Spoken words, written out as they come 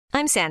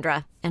I'm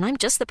Sandra, and I'm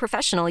just the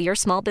professional your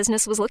small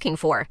business was looking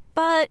for.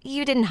 But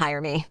you didn't hire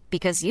me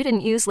because you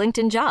didn't use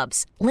LinkedIn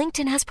Jobs.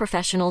 LinkedIn has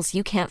professionals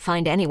you can't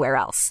find anywhere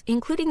else,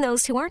 including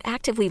those who aren't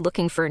actively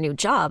looking for a new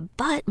job,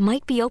 but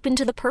might be open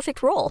to the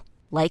perfect role,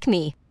 like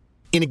me.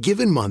 In a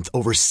given month,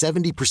 over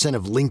 70%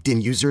 of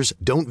LinkedIn users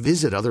don't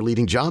visit other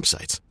leading job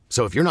sites.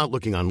 So if you're not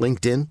looking on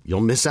LinkedIn,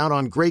 you'll miss out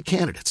on great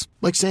candidates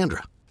like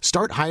Sandra.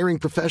 Start hiring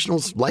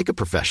professionals like a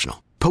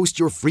professional. Post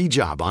your free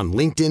job on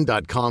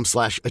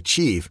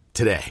linkedin.com/achieve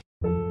today.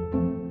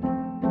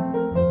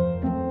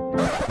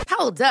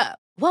 Hold up.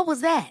 What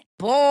was that?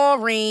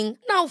 Boring.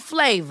 No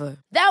flavor.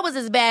 That was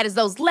as bad as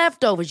those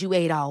leftovers you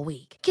ate all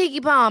week.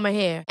 Keke Palmer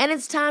here. And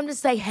it's time to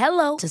say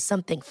hello to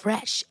something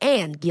fresh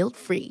and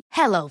guilt-free.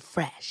 Hello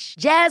Fresh.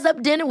 Jazz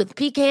up dinner with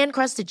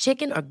pecan-crusted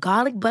chicken or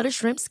garlic butter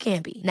shrimp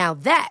scampi. Now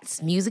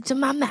that's music to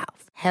my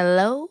mouth.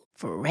 Hello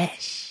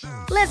Fresh.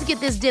 Let's get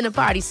this dinner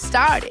party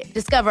started.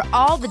 Discover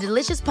all the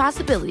delicious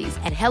possibilities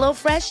at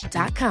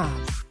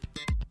hellofresh.com.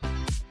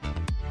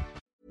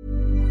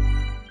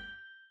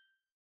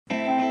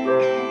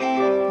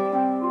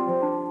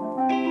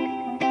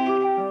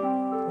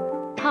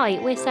 Hi,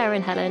 we're Sarah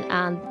and Helen,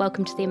 and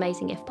welcome to the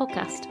Amazing If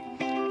podcast.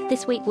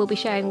 This week we'll be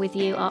sharing with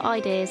you our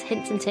ideas,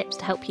 hints and tips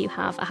to help you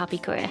have a happy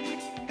career.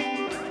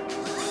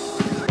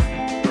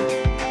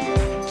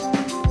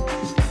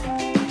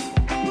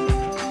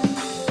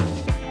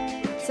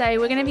 So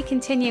we're going to be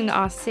continuing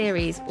our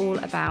series all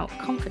about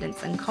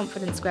confidence and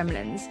confidence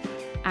gremlins.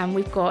 And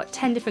we've got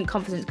 10 different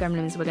confidence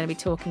gremlins we're going to be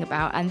talking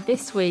about. And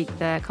this week,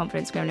 the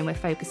confidence gremlin we're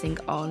focusing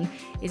on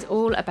is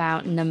all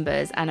about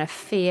numbers and a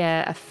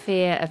fear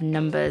of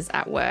numbers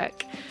at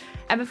work.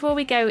 And before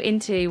we go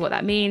into what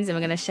that means, and we're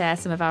going to share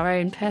some of our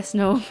own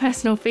personal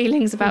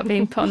feelings about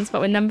being put on the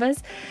spot with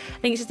numbers, I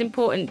think it's just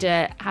important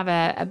to have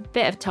a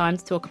bit of time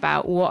to talk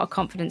about what a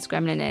confidence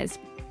gremlin is.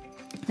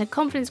 The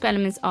confidence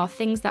gremlins are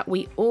things that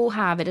we all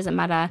have. It doesn't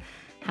matter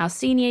how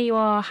senior you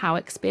are, how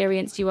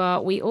experienced you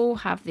are. We all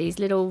have these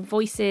little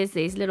voices,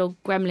 these little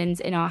gremlins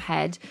in our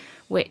head,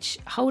 which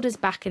hold us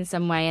back in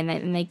some way,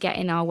 and they get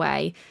in our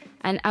way.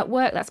 And at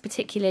work, that's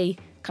particularly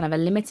kind of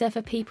a limiter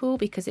for people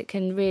because it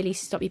can really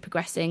stop you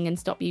progressing and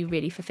stop you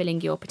really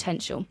fulfilling your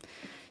potential.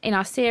 In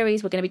our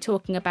series, we're going to be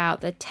talking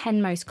about the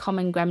 10 most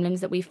common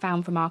gremlins that we've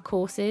found from our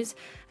courses,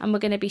 and we're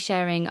going to be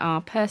sharing our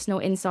personal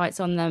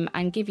insights on them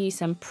and give you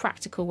some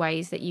practical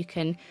ways that you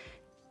can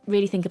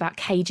really think about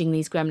caging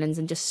these gremlins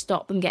and just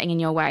stop them getting in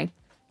your way.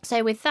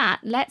 So with that,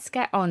 let's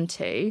get on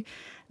to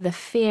the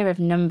fear of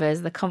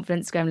numbers, the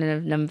confidence gremlin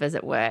of numbers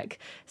at work.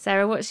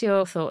 Sarah, what's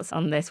your thoughts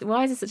on this?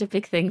 Why is it such a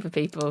big thing for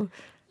people?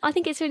 I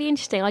think it's really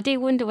interesting. I do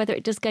wonder whether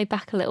it does go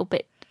back a little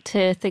bit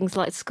to things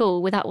like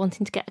school without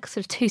wanting to get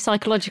sort of too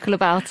psychological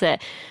about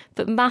it.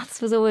 But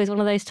maths was always one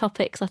of those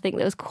topics I think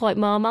that was quite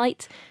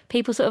Marmite.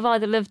 People sort of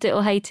either loved it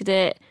or hated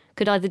it,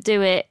 could either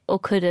do it or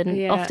couldn't.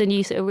 Yeah. Often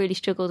you sort of really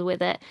struggled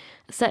with it.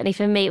 Certainly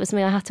for me, it was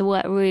something I had to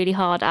work really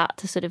hard at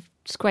to sort of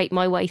scrape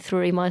my way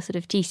through my sort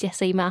of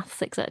GCSE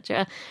maths,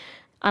 etc.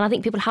 And I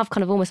think people have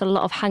kind of almost a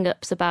lot of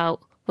hang-ups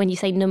about when you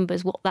say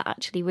numbers, what that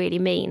actually really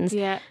means.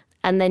 Yeah.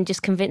 And then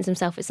just convince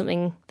themselves it's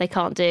something they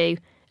can't do,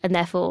 and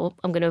therefore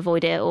I'm going to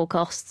avoid it at all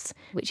costs,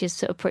 which is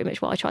sort of pretty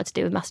much what I tried to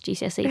do with maths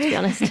GCSE, to be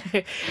honest.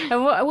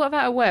 And what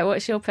about at work?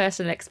 What's your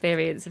personal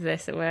experience of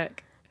this at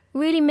work?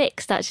 Really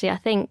mixed, actually. I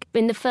think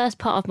in the first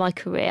part of my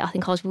career, I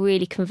think I was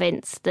really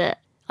convinced that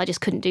I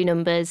just couldn't do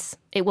numbers.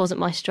 It wasn't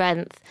my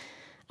strength,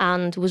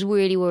 and was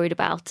really worried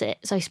about it.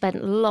 So I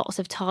spent lots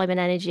of time and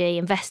energy,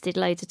 invested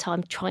loads of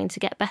time trying to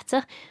get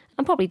better,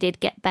 and probably did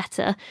get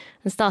better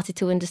and started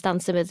to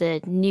understand some of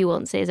the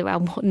nuances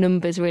around what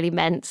numbers really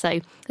meant.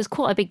 So there's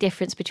quite a big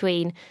difference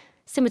between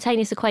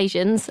simultaneous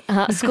equations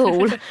at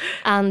school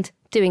and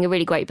doing a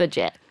really great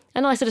budget.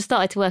 And I sort of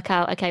started to work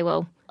out, okay,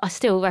 well, I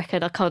still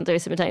reckon I can't do a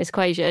simultaneous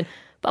equation,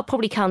 but I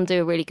probably can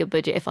do a really good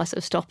budget if I sort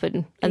of stop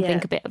and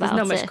think a bit about it.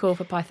 There's not much call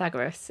for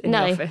Pythagoras in the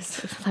office.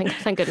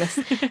 Thank goodness,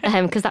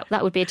 because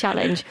that would be a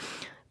challenge.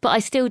 But I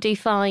still do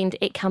find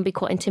it can be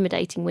quite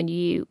intimidating when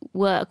you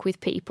work with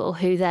people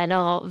who then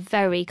are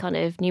very kind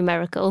of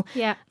numerical.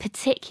 Yeah.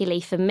 Particularly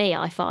for me,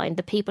 I find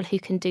the people who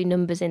can do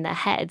numbers in their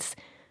heads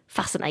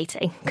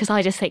fascinating, because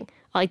I just think,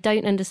 I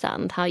don't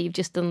understand how you've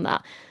just done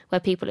that,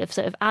 where people have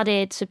sort of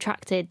added,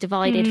 subtracted,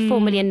 divided 4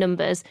 million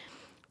numbers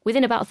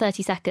within about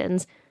 30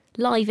 seconds,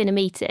 live in a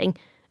meeting,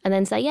 and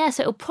then say, yeah,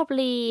 so it'll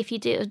probably, if you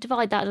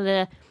divide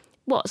that,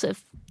 sort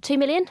of 2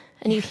 million?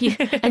 And you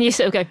and you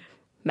sort of go,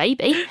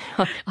 maybe.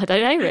 I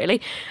don't know,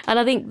 really. And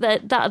I think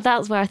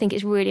that's where I think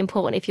it's really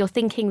important. If you're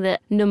thinking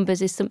that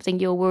numbers is something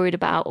you're worried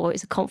about, or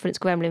it's a confidence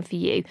gremlin for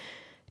you,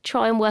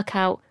 try and work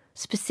out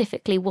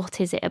specifically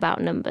what is it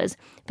about numbers,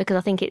 because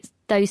I think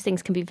those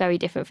things can be very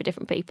different for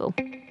different people.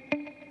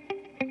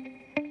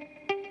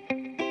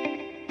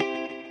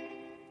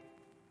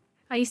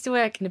 I used to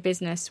work in a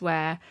business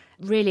where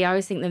really I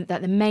always think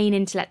that the main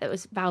intellect that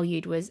was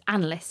valued was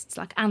analysts,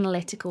 like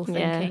analytical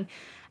thinking.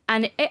 Yeah.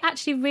 And it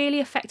actually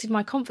really affected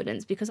my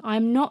confidence because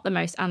I'm not the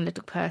most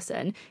analytical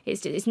person.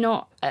 It's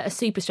not a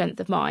super strength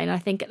of mine. I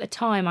think at the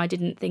time I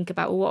didn't think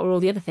about, well, what are all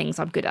the other things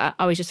I'm good at?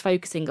 I was just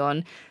focusing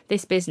on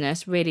this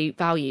business really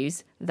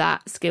values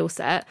that skill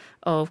set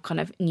of kind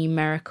of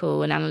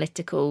numerical and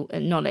analytical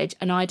knowledge,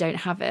 and I don't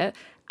have it,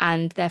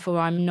 and therefore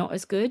I'm not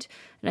as good.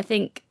 And I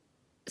think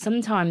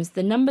sometimes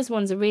the numbers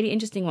one's a really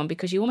interesting one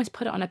because you almost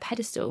put it on a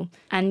pedestal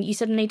and you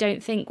suddenly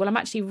don't think, well, I'm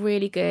actually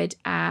really good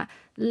at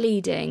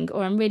leading,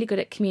 or I'm really good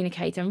at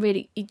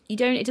communicating.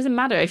 It doesn't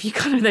matter if you're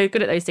kind of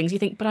good at those things. You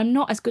think, but I'm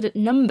not as good at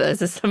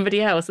numbers as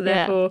somebody else, and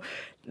therefore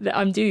that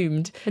I'm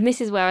doomed. And this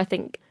is where I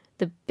think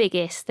the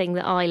biggest thing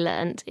that I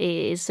learned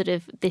is sort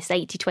of this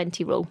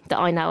 80-20 rule that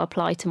I now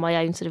apply to my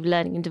own sort of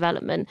learning and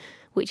development,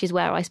 which is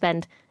where I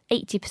spend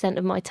 80%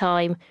 of my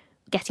time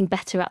getting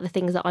better at the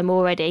things that I'm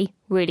already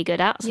really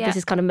good at. So this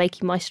is kind of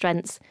making my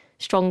strengths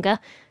stronger.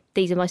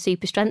 These are my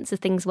super strengths, the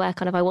things where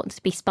kind of I want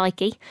to be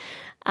spiky.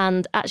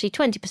 And actually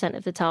 20%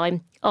 of the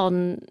time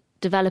on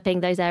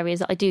developing those areas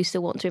that I do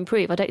still want to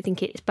improve. I don't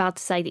think it's bad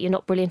to say that you're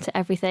not brilliant at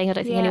everything. I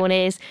don't think anyone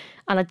is.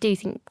 And I do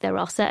think there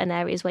are certain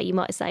areas where you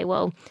might say,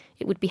 well,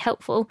 it would be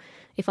helpful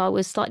if I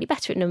was slightly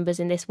better at numbers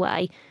in this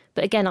way.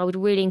 But again, I would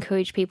really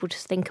encourage people to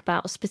think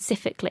about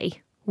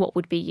specifically what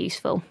would be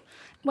useful.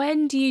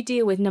 When do you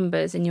deal with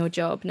numbers in your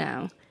job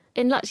now?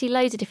 In actually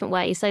loads of different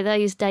ways. So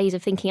those days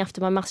of thinking after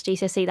my maths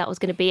GCSE that was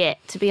going to be it,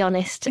 to be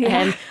honest,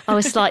 I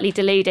was slightly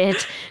deluded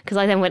because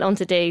I then went on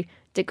to do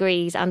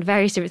degrees and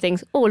various different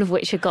things, all of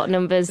which have got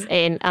numbers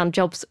in, and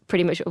jobs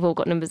pretty much have all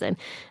got numbers in.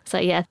 So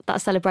yeah,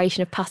 that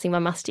celebration of passing my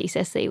maths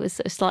GCSE was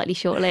sort of slightly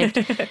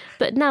short-lived.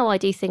 But now I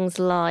do things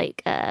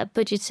like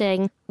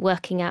budgeting,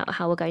 working out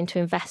how we're going to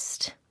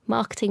invest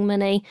marketing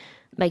money,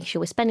 making sure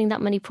we're spending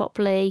that money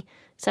properly.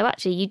 So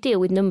actually you deal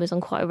with numbers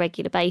on quite a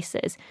regular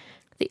basis.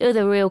 The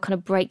other real kind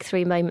of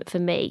breakthrough moment for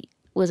me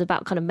was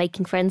about kind of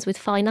making friends with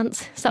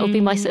finance. So that would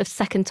be my sort of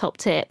second top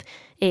tip,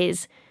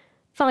 is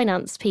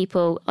finance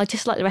people are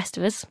just like the rest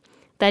of us.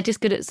 They're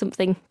just good at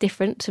something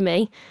different to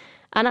me.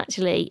 And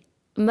actually,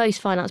 most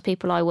finance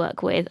people I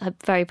work with are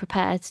very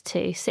prepared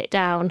to sit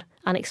down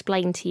and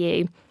explain to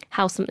you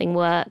how something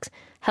works,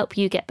 help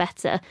you get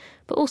better,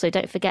 but also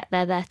don't forget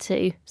they're there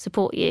to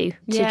support you,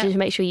 to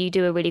make sure you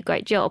do a really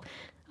great job.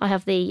 I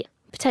have the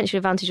potential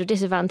advantage or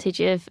disadvantage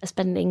of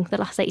spending the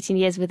last 18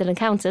 years with an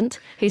accountant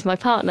who's my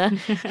partner,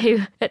 who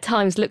at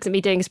times looks at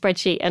me doing a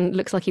spreadsheet and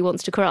looks like he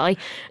wants to cry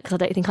because I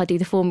don't think I do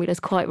the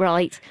formulas quite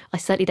right. I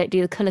certainly don't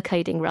do the colour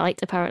coding right,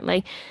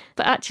 apparently.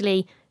 But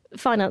actually,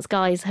 finance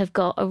guys have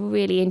got a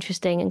really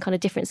interesting and kind of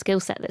different skill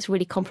set that's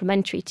really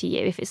complementary to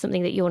you if it's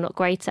something that you're not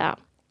great at.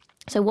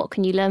 So what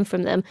can you learn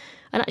from them?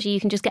 And actually, you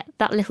can just get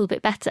that little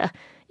bit better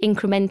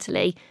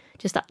incrementally.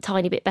 Just that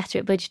tiny bit better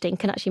at budgeting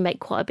can actually make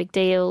quite a big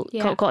deal,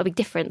 quite a big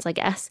difference, I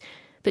guess.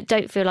 But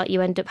don't feel like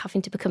you end up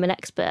having to become an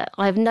expert.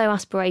 I have no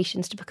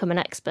aspirations to become an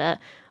expert.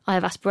 I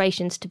have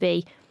aspirations to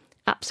be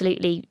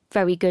absolutely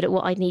very good at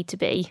what I need to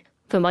be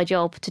for my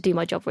job, to do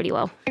my job really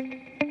well.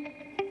 And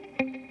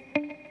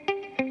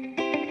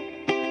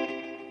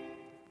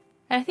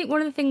I think one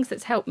of the things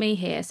that's helped me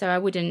here, so I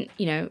wouldn't,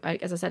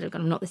 as I said,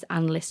 I'm not this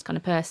analyst kind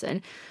of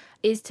person,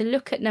 is to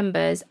look at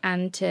numbers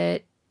and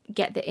to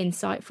get the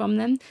insight from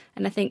them.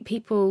 And I think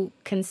people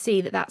can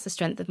see that that's a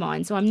strength of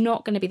mine. So I'm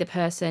not going to be the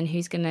person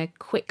who's going to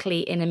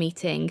quickly in a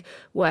meeting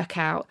work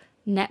out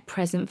net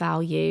present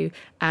value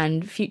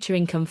and future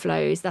income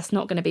flows. That's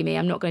not going to be me.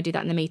 I'm not going to do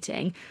that in the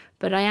meeting.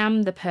 But I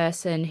am the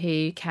person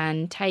who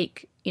can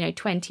take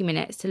 20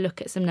 minutes to look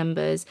at some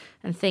numbers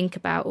and think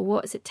about, well,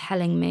 what is it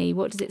telling me?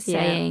 What is it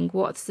saying?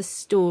 What's the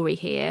story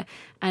here?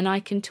 And I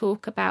can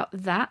talk about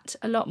that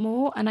a lot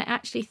more. And I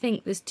actually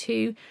think there's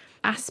two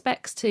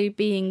aspects to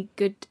being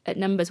good at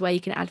numbers where you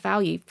can add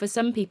value. For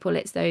some people,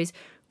 it's those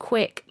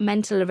quick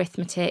mental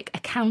arithmetic,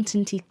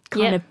 accountancy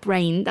kind of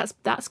brain.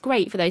 That's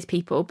great for those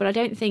people, but I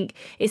don't think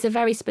it's a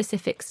very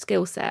specific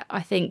skill set.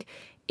 I think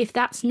if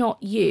that's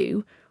not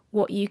you,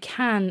 what you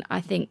can,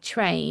 I think,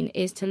 train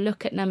is to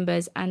look at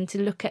numbers and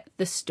to look at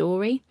the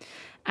story.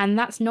 And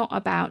that's not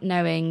about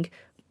knowing,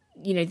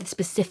 the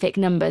specific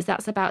numbers.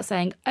 That's about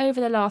saying, over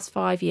the last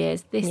 5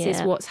 years, this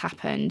is what's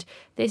happened.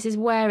 This is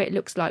where it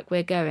looks like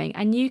we're going.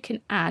 And you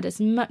can add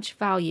as much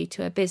value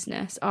to a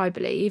business, I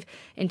believe,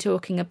 in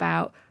talking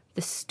about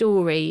the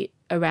story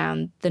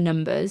around the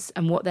numbers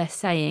and what they're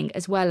saying,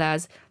 as well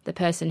as the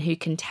person who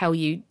can tell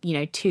you,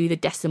 to the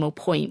decimal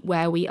point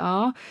where we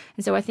are.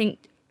 And so I think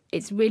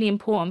it's really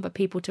important for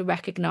people to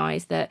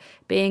recognise that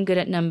being good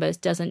at numbers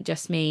doesn't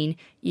just mean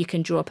you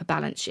can draw up a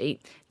balance sheet.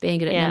 Being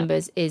good at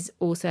numbers is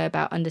also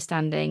about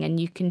understanding,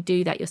 and you can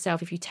do that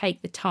yourself. If you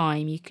take the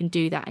time, you can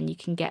do that and you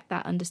can get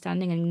that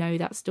understanding and know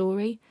that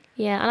story.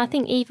 Yeah, and I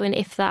think even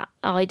if that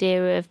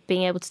idea of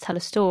being able to tell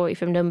a story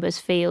from numbers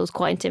feels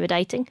quite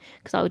intimidating,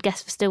 because I would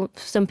guess for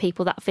some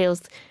people that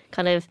feels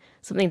kind of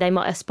something they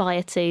might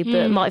aspire to,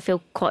 but might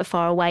feel quite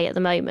far away at the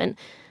moment.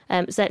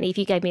 Certainly, if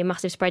you gave me a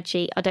massive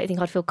spreadsheet, I don't think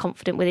I'd feel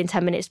confident within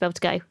 10 minutes to be able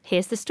to go,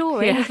 here's the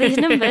story of these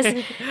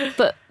numbers.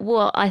 But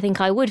what I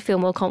think I would feel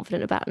more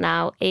confident about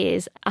now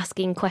is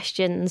asking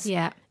questions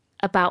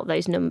about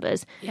those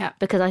numbers. Yeah.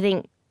 Because I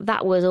think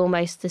that was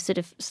almost the sort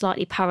of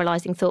slightly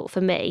paralysing thought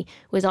for me,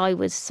 was I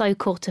was so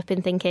caught up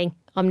in thinking,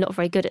 I'm not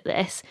very good at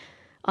this.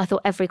 I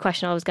thought every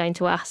question I was going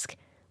to ask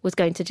was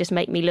going to just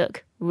make me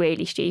look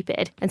really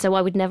stupid. And so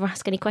I would never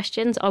ask any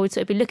questions. I would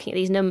sort of be looking at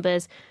these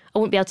numbers. I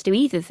wouldn't be able to do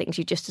either of the things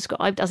you just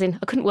described, as in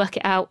I couldn't work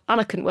it out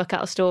and I couldn't work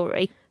out a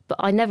story. But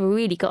I never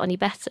really got any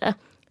better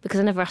because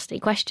I never asked any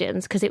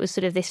questions, because it was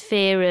sort of this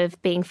fear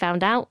of being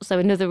found out. So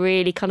another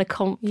really kind of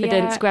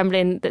confidence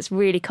gremlin that's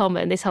really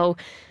common, this whole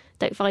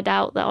don't find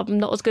out that I'm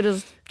not as good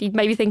as you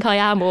maybe think I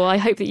am, or I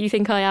hope that you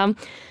think I am.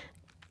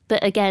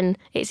 But again,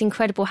 it's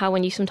incredible how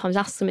when you sometimes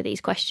ask some of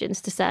these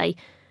questions to say,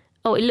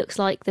 oh, it looks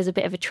like there's a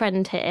bit of a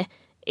trend here.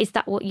 Is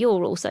that what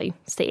you're also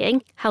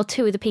seeing? How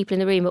two of the people in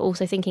the room are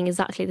also thinking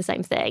exactly the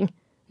same thing.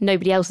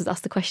 Nobody else has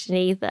asked the question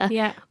either.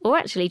 Yeah. Or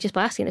actually, just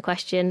by asking the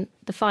question,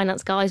 the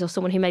finance guys or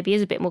someone who maybe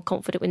is a bit more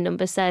confident with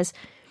numbers says,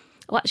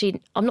 well,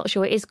 actually, I'm not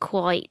sure it is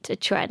quite a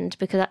trend,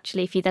 because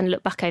actually, if you then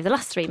look back over the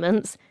last 3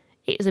 months,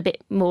 it was a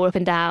bit more up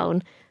and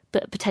down.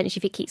 But potentially,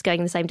 if it keeps going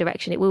in the same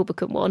direction, it will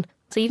become one.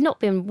 So you've not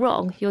been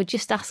wrong. You're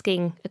just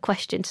asking a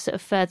question to sort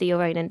of further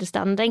your own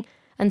understanding.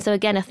 And so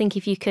again, I think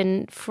if you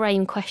can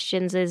frame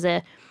questions as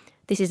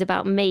this is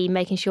about me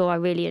making sure I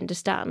really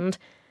understand,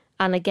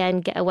 and again,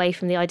 get away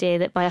from the idea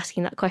that by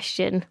asking that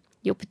question,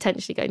 you're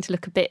potentially going to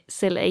look a bit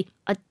silly.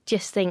 I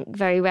just think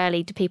very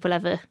rarely do people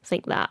ever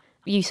think that.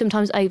 You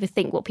sometimes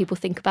overthink what people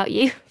think about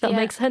you, if that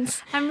makes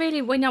sense. And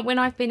really, when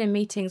I've been in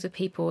meetings with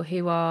people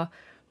who are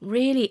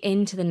really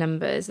into the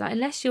numbers, like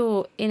unless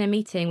you're in a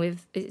meeting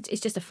with,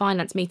 it's just a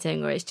finance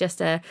meeting, or it's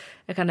just a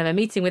kind of a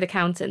meeting with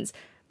accountants,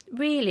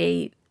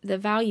 really the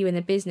value in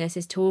the business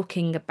is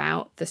talking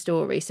about the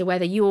story. So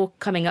whether you're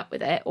coming up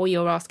with it or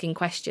you're asking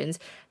questions,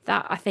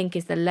 that I think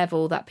is the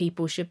level that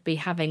people should be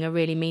having a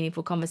really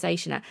meaningful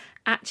conversation at.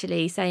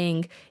 Actually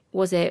saying,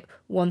 was it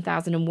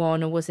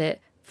 1001 or was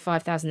it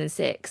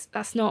 5006?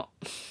 That's not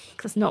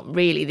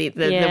really the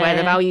where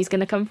the value is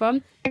going to come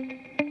from.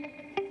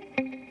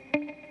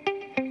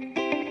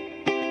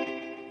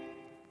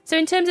 So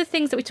in terms of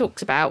things that we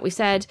talked about, we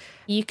said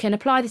you can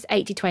apply this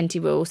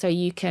 80-20 rule, so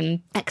you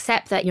can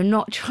accept that you're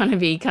not trying to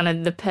be kind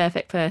of the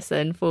perfect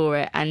person for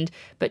it,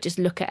 but just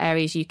look at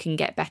areas you can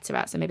get better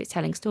at. So maybe it's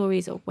telling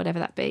stories or whatever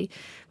that be.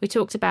 We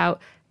talked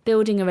about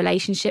building a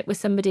relationship with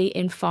somebody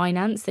in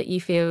finance that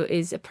you feel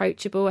is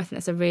approachable. I think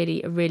that's a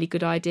really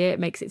good idea. It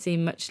makes it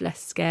seem much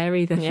less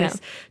scary than this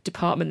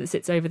department that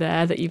sits over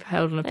there that you've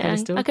held on a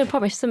pedestal. I can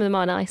promise some of them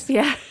are nice.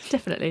 Yeah,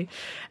 definitely.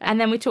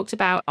 And then we talked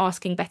about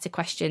asking better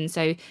questions.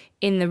 So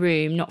in the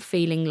room, not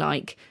feeling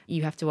like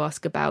you have to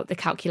ask about the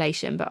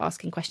calculation, but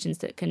asking questions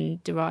that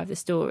can derive the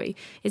story.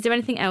 Is there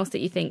anything else that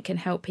you think can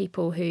help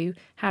people who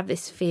have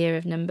this fear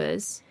of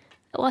numbers?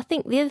 Well, I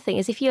think the other thing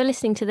is, if you're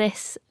listening to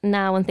this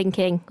now and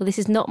thinking, well, this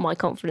is not my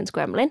confidence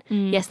gremlin.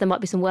 Yes, there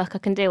might be some work I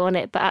can do on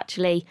it, but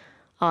actually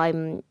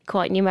I'm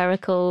quite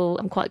numerical,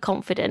 I'm quite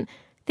confident.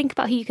 Think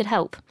about who you could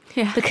help.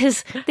 Yeah.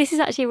 Because this is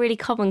actually a really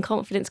common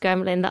confidence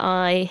gremlin that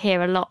I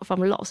hear a lot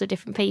from lots of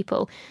different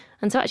people.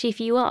 And so actually,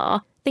 if you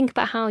are, think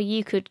about how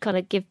you could kind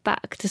of give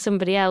back to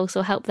somebody else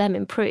or help them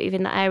improve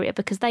in that area,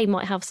 because they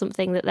might have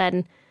something that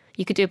then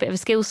you could do a bit of a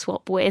skills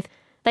swap with.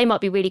 They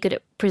might be really good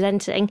at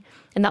presenting,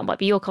 and that might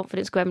be your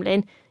confidence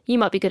gremlin. You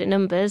might be good at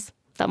numbers.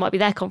 That might be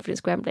their confidence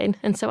gremlin.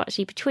 And so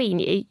actually between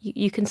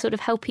you can sort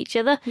of help each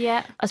other.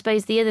 Yeah. I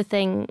suppose the other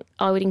thing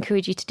I would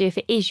encourage you to do, if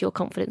it is your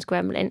confidence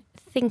gremlin,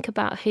 think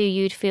about who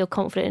you'd feel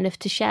confident enough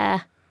to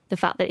share the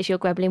fact that it's your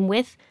gremlin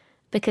with.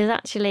 Because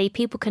actually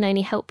people can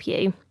only help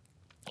you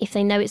if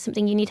they know it's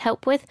something you need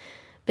help with.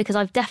 Because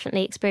I've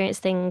definitely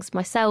experienced things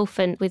myself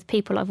and with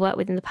people I've worked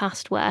with in the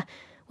past where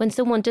when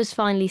someone does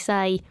finally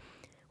say,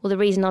 well, the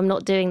reason I'm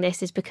not doing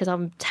this is because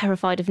I'm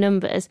terrified of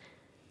numbers.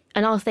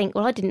 And I'll think,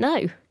 well, I didn't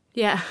know.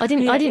 Yeah. I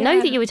didn't know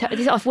that you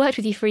were I've worked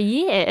with you for a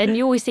year and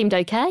you always seemed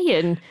okay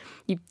and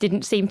you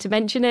didn't seem to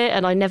mention it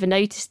and I never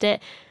noticed it.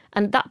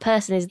 And that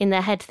person is in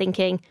their head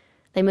thinking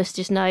they must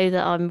just know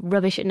that I'm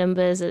rubbish at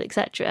numbers,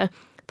 etc.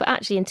 But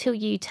actually, until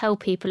you tell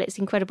people, it's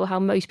incredible how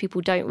most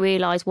people don't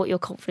realise what your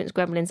confidence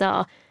gremlins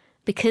are,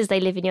 because they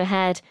live in your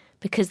head,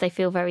 because they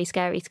feel very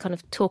scary to kind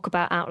of talk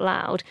about out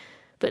loud.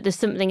 But there's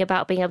something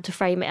about being able to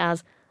frame it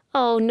as,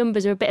 oh,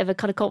 numbers are a bit of a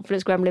kind of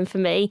confidence gremlin for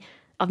me.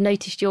 I've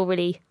noticed you're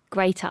really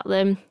great at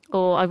them,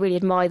 or I really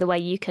admire the way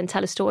you can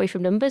tell a story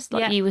from numbers,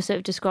 like you were sort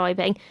of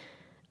describing.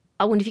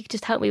 I wonder if you could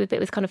just help me a bit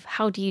with kind of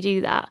how do you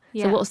do that?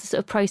 Yeah. So what's the sort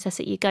of process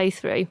that you go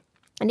through?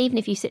 And even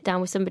if you sit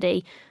down with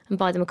somebody and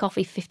buy them a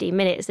coffee for 15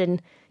 minutes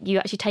and you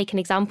actually take an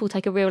example,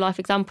 take a real life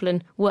example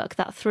and work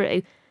that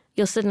through,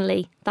 you're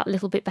suddenly that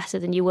little bit better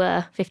than you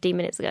were 15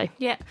 minutes ago.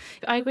 Yeah,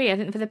 I agree. I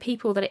think for the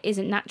people that it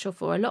isn't natural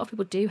for, a lot of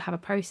people do have a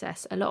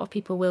process. A lot of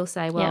people will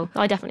say, well...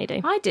 Yeah, I definitely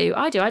do. I do.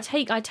 I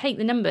take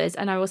the numbers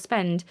and I will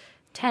spend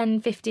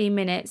 10, 15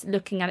 minutes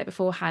looking at it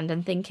beforehand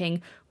and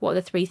thinking, what are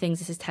the 3 things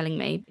this is telling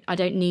me? I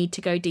don't need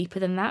to go deeper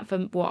than that for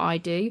what I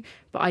do,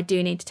 but I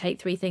do need to take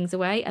 3 things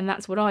away, and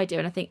that's what I do.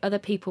 And I think other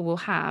people will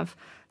have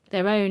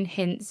their own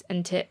hints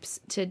and tips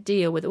to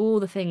deal with all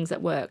the things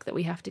at work that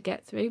we have to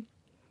get through.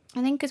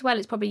 I think as well,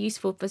 it's probably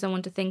useful for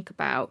someone to think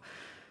about,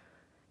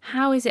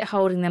 how is it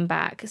holding them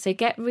back? So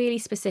get really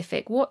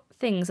specific. What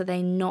things are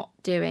they not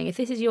doing? If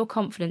this is your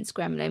confidence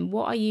gremlin,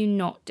 what are you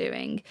not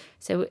doing?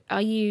 So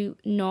are you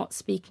not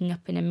speaking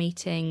up in a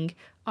meeting?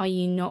 Are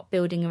you not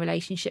building a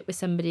relationship with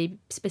somebody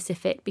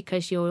specific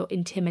because you're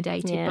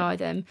intimidated by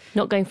them?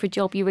 Not going for a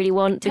job you really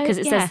want because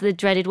it says the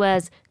dreaded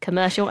words,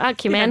 commercial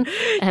acumen.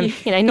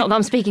 You know, not that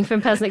I'm speaking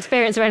from personal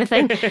experience or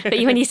anything, but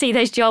when you see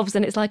those jobs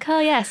and it's like, oh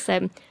yes,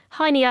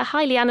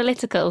 highly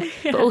analytical,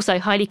 but also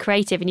highly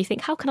creative, and you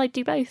think, how can I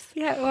do both?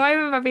 Yeah, well, I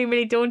remember being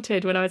really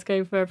daunted when I was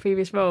going for a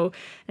previous role,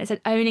 and it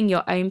said owning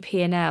your own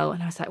P&L,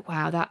 and I was like,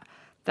 wow,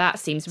 that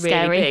seems really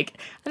scary. Big.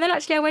 And then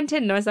actually I went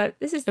in and I was like,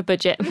 this is a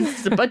budget. This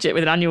is a budget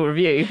with an annual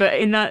review, but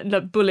in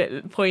that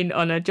bullet point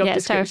on a job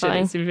description,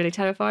 terrifying. It seems really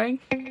terrifying.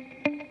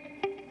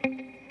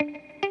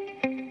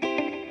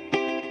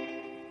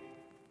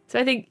 So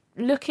I think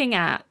looking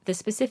at the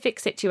specific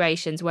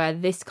situations where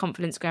this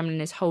confidence gremlin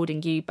is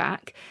holding you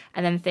back,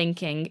 and then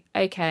thinking,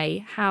 okay,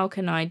 how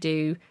can I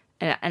do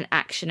an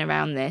action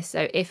around this?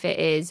 So if it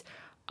is,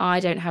 I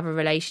don't have a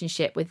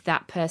relationship with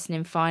that person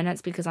in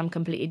finance because I'm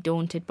completely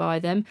daunted by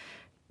them,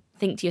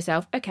 think to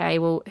yourself, okay,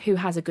 well, who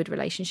has a good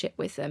relationship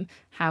with them?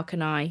 How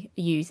can I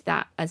use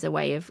that as a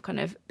way of kind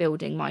of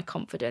building my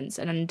confidence?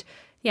 And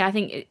yeah, I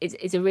think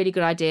it's a really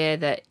good idea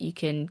that you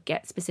can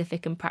get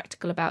specific and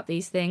practical about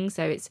these things.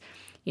 So it's,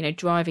 you know,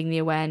 driving the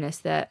awareness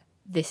that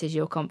this is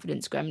your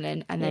confidence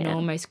gremlin, and then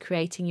almost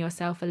creating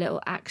yourself a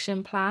little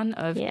action plan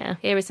of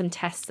here are some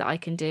tests that I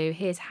can do,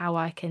 here's how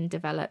I can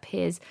develop,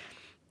 here's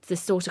the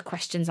sort of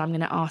questions I'm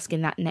going to ask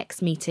in that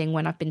next meeting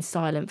when I've been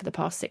silent for the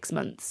past 6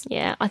 months.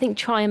 Yeah, I think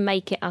try and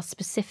make it as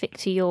specific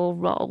to your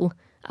role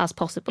as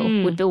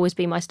possible would always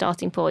be my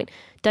starting point.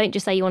 Don't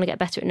just say you want to get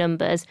better at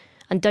numbers,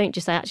 and don't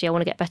just say, actually, I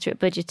want to get better at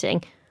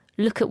budgeting.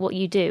 Look at what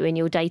you do in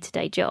your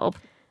day-to-day job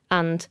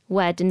and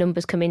where do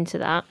numbers come into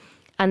that,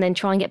 and then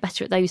try and get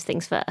better at those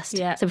things first.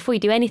 Yeah. So before you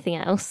do anything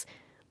else,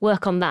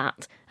 work on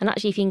that. And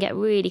actually, if you can get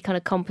really kind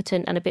of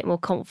competent and a bit more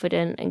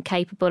confident and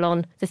capable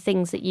on the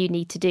things that you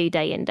need to do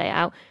day in, day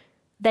out,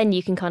 then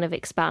you can kind of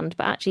expand,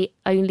 but actually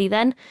only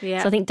then.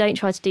 Yeah. So I think don't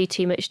try to do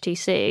too much too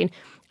soon.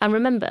 And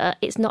remember,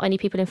 it's not only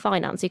people in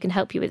finance who can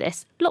help you with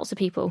this. Lots of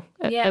people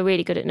are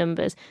really good at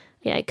numbers.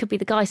 You know, it could be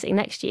the guy sitting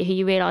next to you who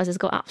you realise has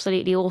got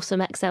absolutely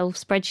awesome Excel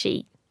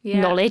spreadsheet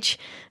knowledge,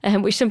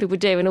 which some people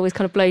do, and always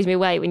kind of blows me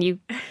away when you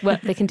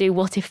work. They can do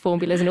what-if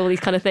formulas and all these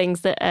kind of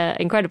things that are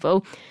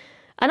incredible.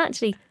 And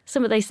actually,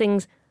 some of those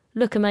things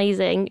look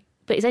amazing,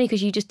 but it's only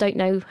because you just don't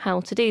know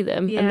how to do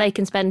them. Yeah. And they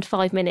can spend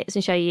 5 minutes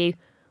and show you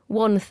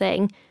one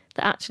thing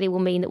that actually will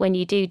mean that when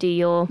you do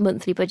your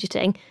monthly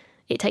budgeting,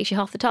 it takes you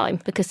half the time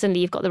because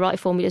suddenly you've got the right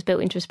formulas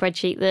built into a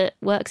spreadsheet that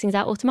works things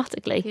out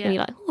automatically. Yeah. And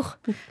you're like, oh,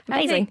 I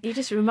amazing. think you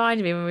just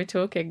reminded me when we were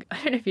talking, I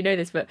don't know if you know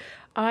this, but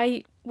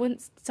I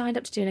once signed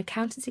up to do an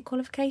accountancy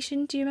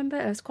qualification. Do you remember?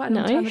 It was quite a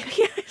long time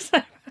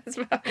ago.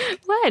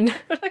 When?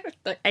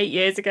 Like 8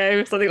 years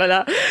ago, something like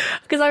that.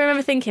 Because I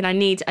remember thinking I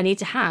need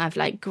to have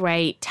like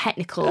great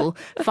technical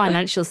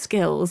financial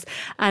skills,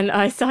 and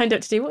I signed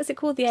up to do, what was it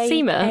called? The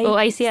CIMA or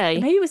ACA?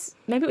 Maybe it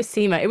was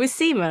CIMA. It was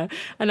CIMA,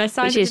 and I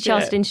signed Which up is to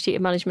Chartered Institute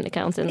of Management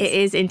Accountants. It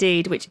is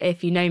indeed, which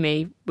if you know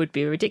me would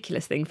be a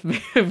ridiculous thing for me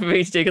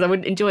to do because I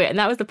wouldn't enjoy it. And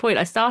that was the point.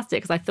 I started it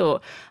because I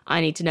thought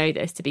I need to know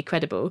this to be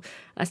credible.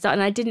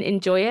 And I didn't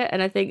enjoy it,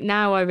 and I think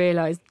now I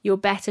realise you're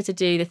better to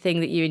do the thing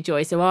that you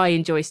enjoy. So I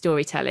enjoy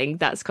storytelling.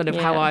 That's kind of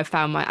how I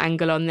found my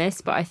angle on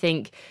this. But I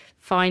think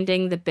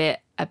finding the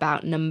bit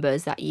about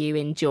numbers that you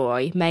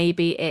enjoy,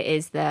 maybe it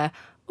is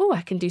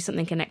I can do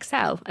something in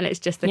Excel, and it's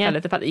just the kind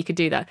of the fact that you could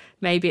do that.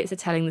 Maybe it's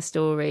telling the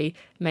story.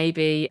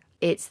 Maybe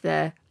it's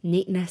the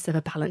neatness of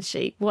a balance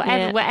sheet.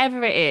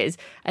 Whatever it is,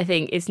 I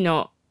think it's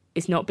not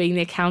being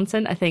the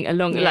accountant. I think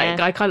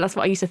that's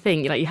what I used to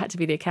think. Like you had to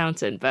be the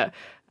accountant, but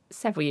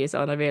several years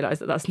on, I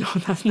realised that that's not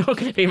going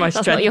to be my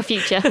strength. That's not your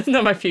future. That's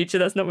not my future.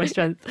 That's not my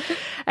strength.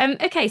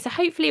 Okay, so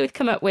hopefully we've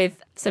come up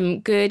with some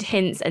good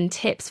hints and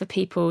tips for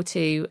people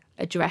to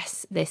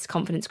address this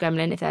confidence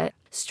gremlin if they're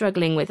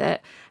struggling with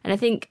it. And I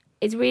think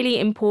it's really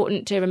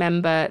important to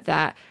remember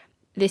that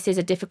this is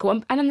a difficult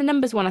one. And then the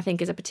numbers one, I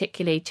think, is a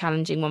particularly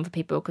challenging one for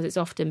people because it's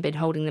often been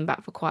holding them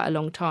back for quite a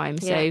long time.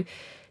 So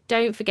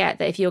don't forget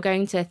that if you're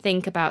going to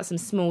think about some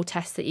small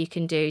tests that you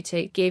can do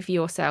to give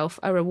yourself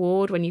a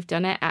reward when you've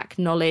done it,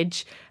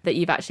 acknowledge that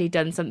you've actually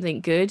done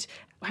something good.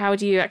 How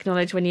do you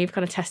acknowledge when you've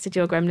kind of tested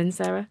your gremlin,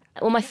 Sarah?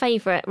 Well, my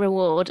favourite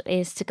reward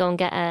is to go and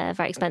get a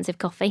very expensive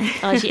coffee.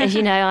 As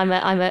you know,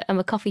 I'm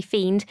a coffee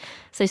fiend.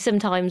 So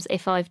sometimes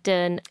if I've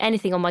done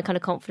anything on my kind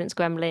of confidence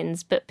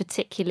gremlins, but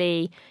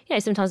particularly,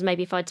 sometimes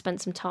maybe if I'd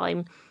spent some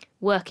time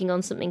working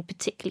on something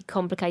particularly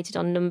complicated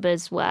on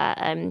numbers where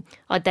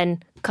I'd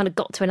then kind of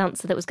got to an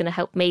answer that was going to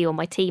help me or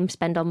my team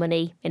spend our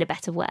money in a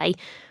better way,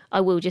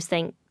 I will just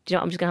think,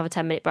 I'm just going to have a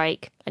 10-minute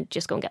break and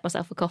just go and get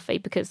myself a coffee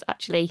because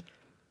actually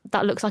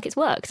that looks like it's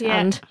worked. Yeah.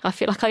 And I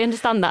feel like I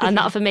understand that. And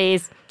that for me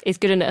is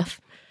good enough.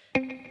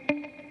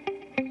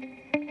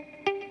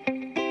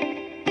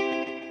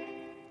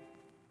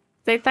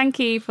 So So thank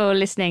you for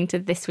listening to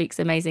this week's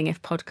Amazing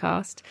If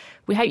podcast.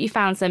 We hope you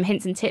found some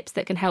hints and tips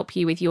that can help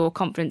you with your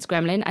confidence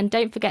gremlin. And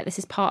don't forget, this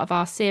is part of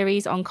our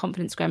series on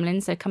confidence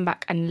gremlins, so come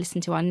back and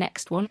listen to our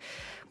next one.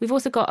 We've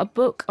also got a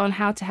book on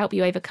how to help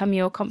you overcome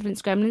your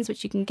confidence gremlins,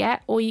 which you can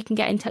get, or you can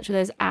get in touch with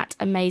us at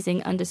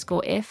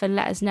amazing_if and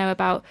let us know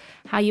about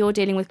how you're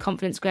dealing with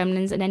confidence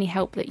gremlins and any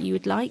help that you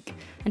would like.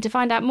 And to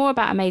find out more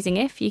about Amazing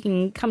If, you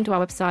can come to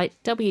our website,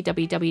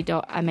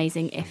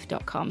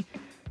 www.amazingif.com.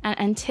 And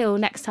until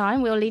next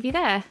time, we'll leave you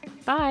there.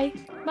 Bye.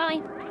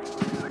 Bye.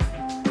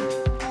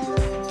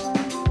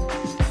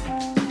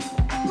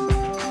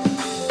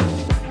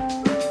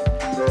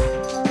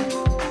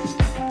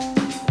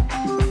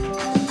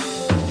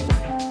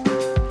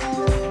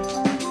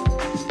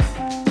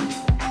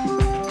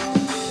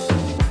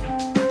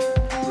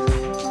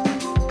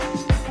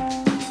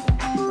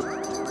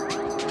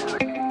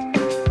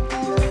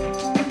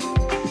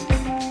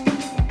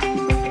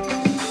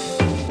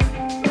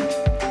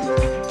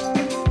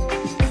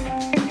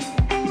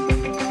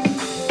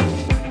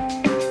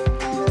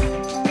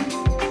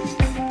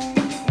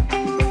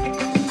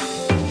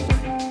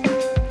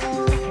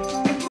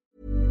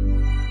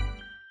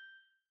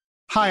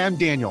 Hi, I'm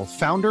Daniel,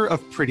 founder of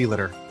Pretty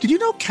Litter. Did you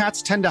know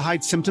cats tend to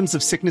hide symptoms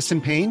of sickness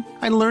and pain?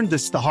 I learned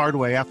this the hard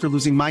way after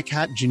losing my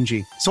cat,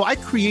 Gingy. So I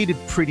created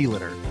Pretty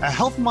Litter, a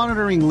health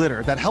monitoring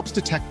litter that helps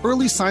detect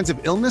early signs of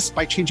illness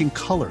by changing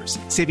colors,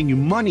 saving you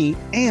money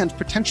and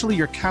potentially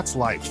your cat's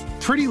life.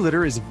 Pretty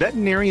Litter is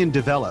veterinarian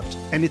developed,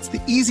 and it's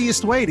the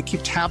easiest way to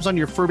keep tabs on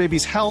your fur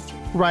baby's health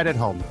right at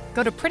home.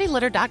 Go to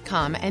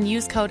prettylitter.com and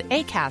use code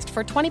ACAST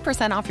for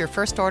 20% off your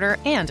first order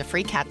and a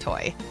free cat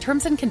toy.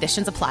 Terms and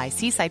conditions apply.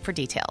 See site for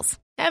details.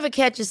 Ever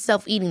catch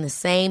yourself eating the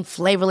same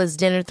flavorless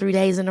dinner 3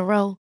 days in a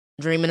row?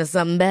 Dreaming of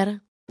something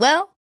better?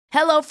 Well,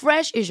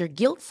 HelloFresh is your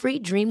guilt-free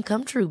dream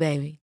come true,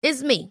 baby.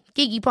 It's me,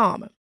 Keke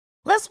Palmer.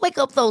 Let's wake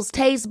up those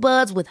taste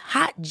buds with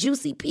hot,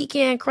 juicy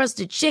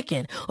pecan-crusted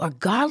chicken or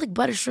garlic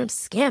butter shrimp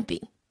scampi.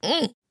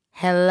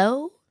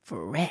 Hello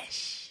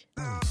Fresh.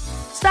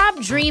 Stop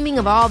dreaming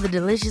of all the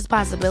delicious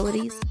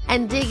possibilities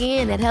and dig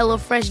in at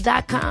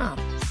HelloFresh.com.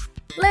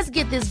 Let's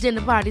get this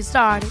dinner party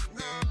started.